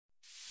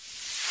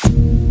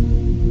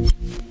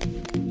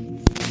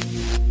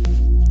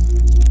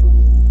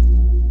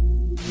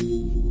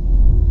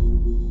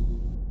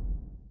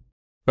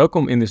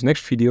Welcome in this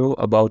next video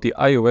about the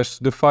iOS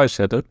device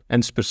setup,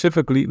 and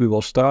specifically we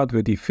will start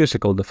with the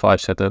physical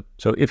device setup.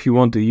 So if you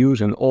want to use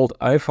an old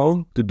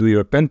iPhone to do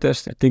your pen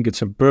test, I think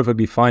it's a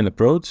perfectly fine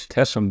approach. It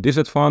has some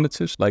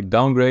disadvantages like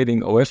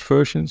downgrading OS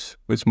versions,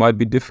 which might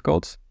be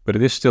difficult, but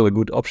it is still a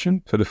good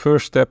option. So the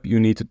first step you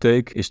need to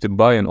take is to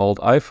buy an old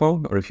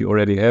iPhone, or if you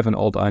already have an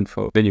old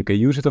iPhone, then you can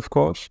use it, of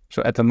course.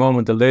 So at the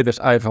moment the latest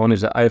iPhone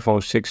is the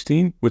iPhone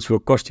 16, which will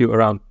cost you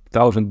around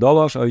 $1,000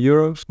 or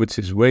euros, which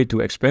is way too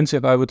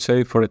expensive, I would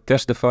say, for a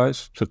test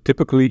device. So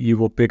typically you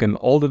will pick an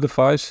older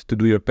device to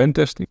do your pen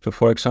testing. So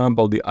for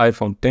example, the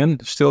iPhone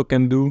 10 still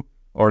can do,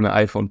 or an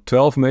iPhone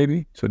 12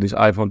 maybe. So this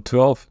iPhone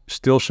 12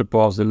 still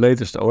supports the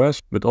latest OS,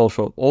 but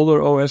also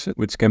older OS,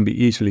 which can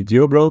be easily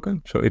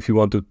jailbroken. So if you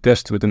want to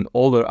test with an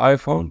older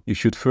iPhone, you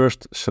should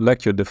first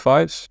select your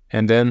device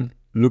and then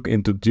look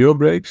into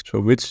jailbreaks. So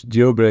which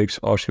jailbreaks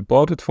are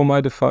supported for my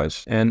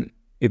device. And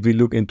if we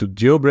look into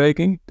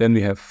jailbreaking, then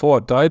we have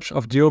 4 types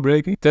of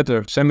jailbreaking: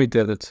 tethered,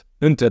 semi-tethered,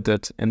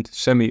 untethered, and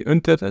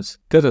semi-untethered.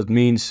 Tethered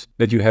means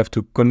that you have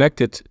to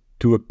connect it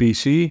to a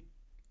PC,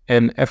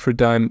 and every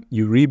time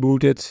you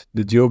reboot it,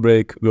 the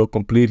jailbreak will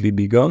completely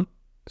be gone.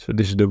 So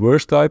this is the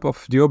worst type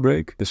of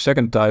jailbreak. The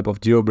second type of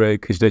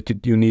jailbreak is that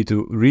you need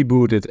to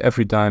reboot it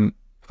every time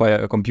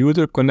via a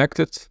computer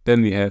connected.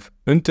 Then we have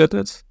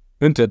untethered.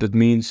 Untethered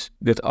means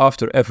that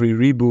after every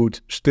reboot,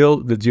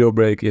 still the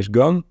jailbreak is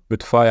gone,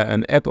 but via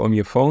an app on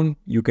your phone,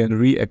 you can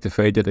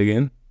reactivate it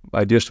again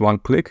by just one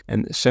click.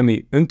 And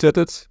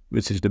semi-untethered,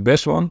 which is the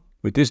best one.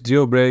 With this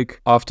jailbreak,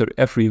 after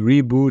every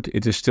reboot,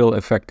 it is still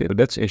effective. So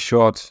that's in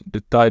short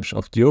the types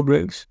of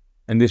jailbreaks.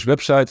 And this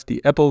website,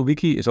 the Apple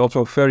Wiki, is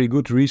also a very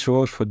good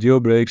resource for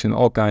jailbreaks and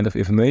all kind of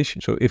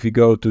information. So if you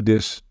go to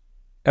this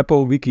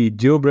Apple Wiki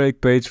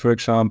jailbreak page, for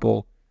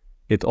example,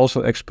 it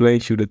also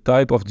explains you the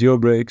type of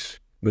jailbreaks,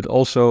 but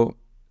also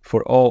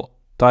for all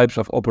types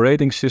of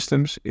operating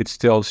systems, it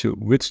tells you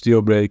which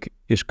jailbreak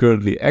is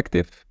currently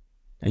active,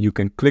 and you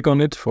can click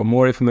on it for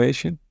more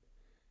information.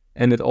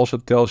 And it also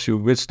tells you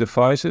which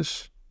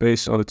devices,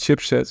 based on the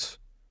chipsets,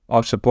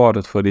 are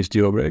supported for this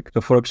jailbreak. So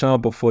for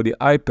example, for the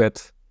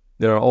iPad,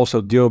 there are also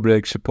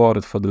jailbreaks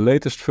supported for the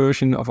latest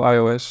version of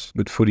iOS,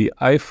 but for the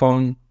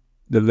iPhone,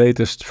 the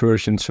latest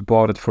version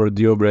supported for a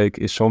jailbreak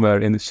is somewhere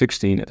in the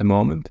 16 at the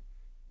moment.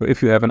 So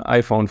if you have an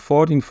iPhone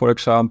 14, for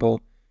example,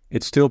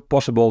 it's still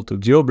possible to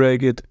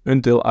jailbreak it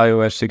until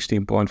iOS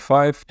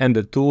 16.5, and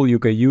the tool you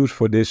can use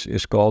for this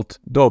is called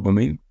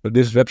Dopamine. So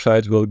this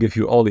website will give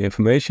you all the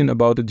information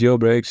about the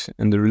jailbreaks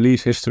and the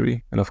release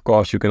history. And of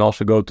course you can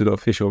also go to the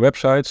official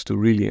websites to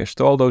really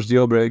install those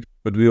jailbreaks,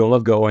 but we will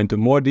not go into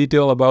more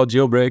detail about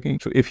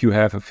jailbreaking. So if you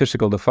have a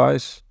physical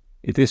device,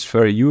 it is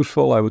very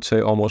useful, I would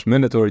say almost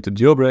mandatory to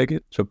jailbreak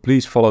it. So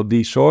please follow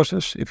these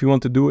sources if you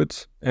want to do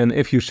it. And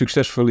if you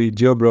successfully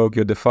jailbroke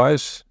your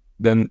device,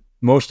 then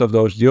most of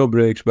those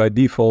jailbreaks by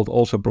default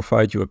also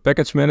provide you a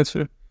package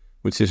manager,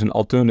 which is an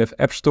alternative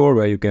app store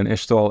where you can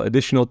install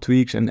additional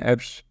tweaks and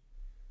apps.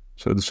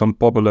 So some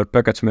popular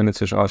package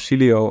managers are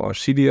Cilio or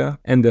Cydia,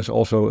 and there's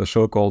also a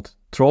so-called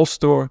Troll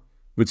Store,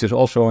 which is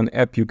also an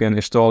app you can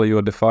install on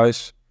your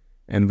device.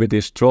 And with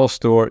this Troll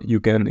Store, you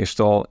can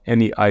install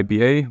any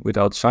IPA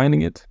without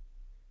signing it.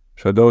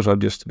 So those are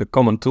just the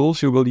common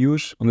tools you will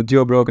use on a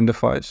jailbroken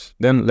device.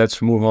 Then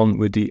let's move on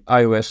with the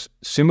iOS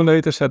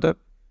simulator setup.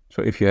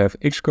 So if you have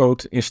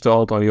Xcode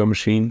installed on your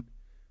machine,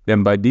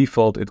 then by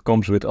default it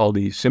comes with all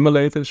the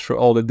simulators for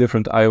all the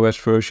different iOS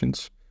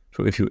versions.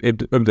 So if you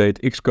update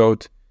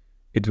Xcode,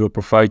 it will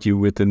provide you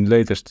with the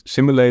latest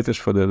simulators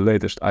for the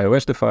latest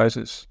iOS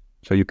devices.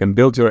 So you can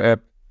build your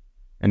app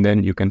and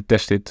then you can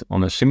test it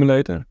on a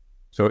simulator.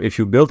 So if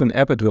you build an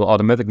app, it will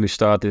automatically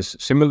start this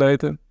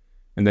simulator,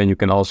 and then you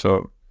can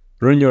also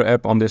run your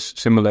app on this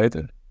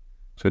simulator.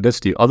 So that's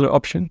the other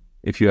option.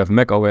 If you have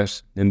Mac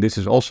OS, then this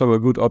is also a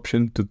good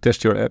option to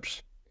test your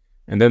apps.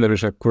 And then there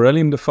is a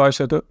Corellium device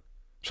setup.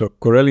 So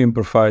Corellium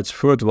provides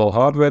virtual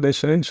hardware, they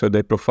say. So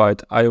they provide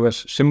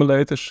iOS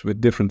simulators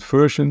with different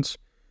versions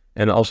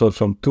and also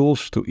some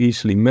tools to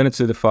easily manage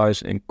the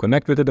device and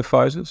connect with the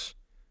devices.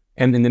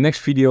 And in the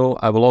next video,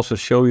 I will also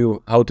show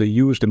you how to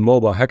use the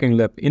Mobile Hacking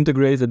Lab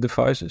integrated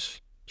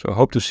devices. So I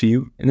hope to see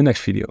you in the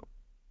next video.